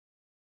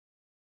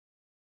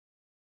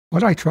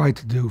What I tried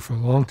to do for a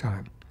long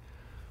time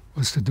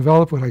was to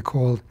develop what I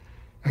called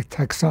a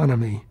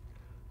taxonomy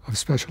of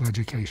special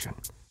education.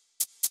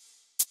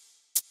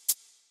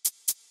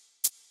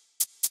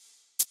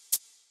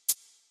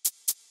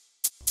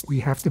 We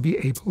have to be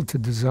able to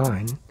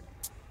design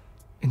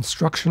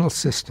instructional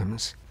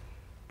systems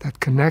that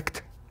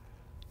connect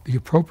the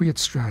appropriate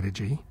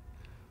strategy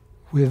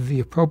with the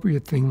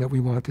appropriate thing that we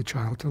want the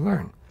child to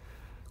learn.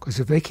 Because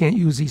if they can't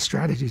use these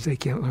strategies, they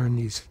can't learn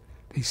these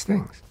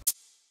things.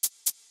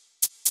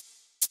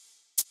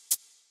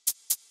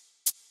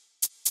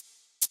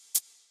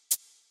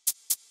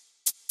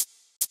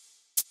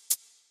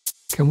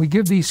 Can we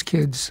give these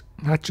kids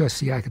not just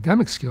the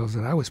academic skills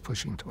that I was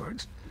pushing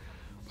towards,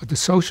 but the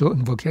social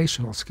and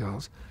vocational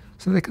skills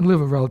so they can live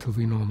a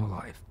relatively normal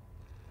life,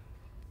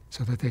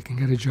 so that they can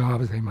get a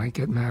job, they might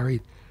get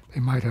married,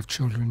 they might have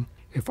children.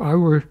 If I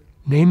were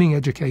naming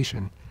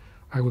education,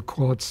 I would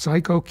call it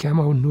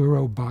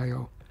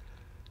psycho-chemo-neuro-bio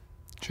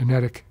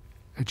genetic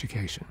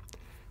education,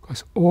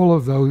 because all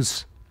of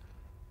those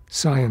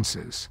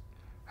sciences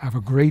have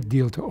a great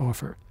deal to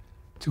offer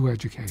to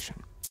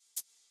education.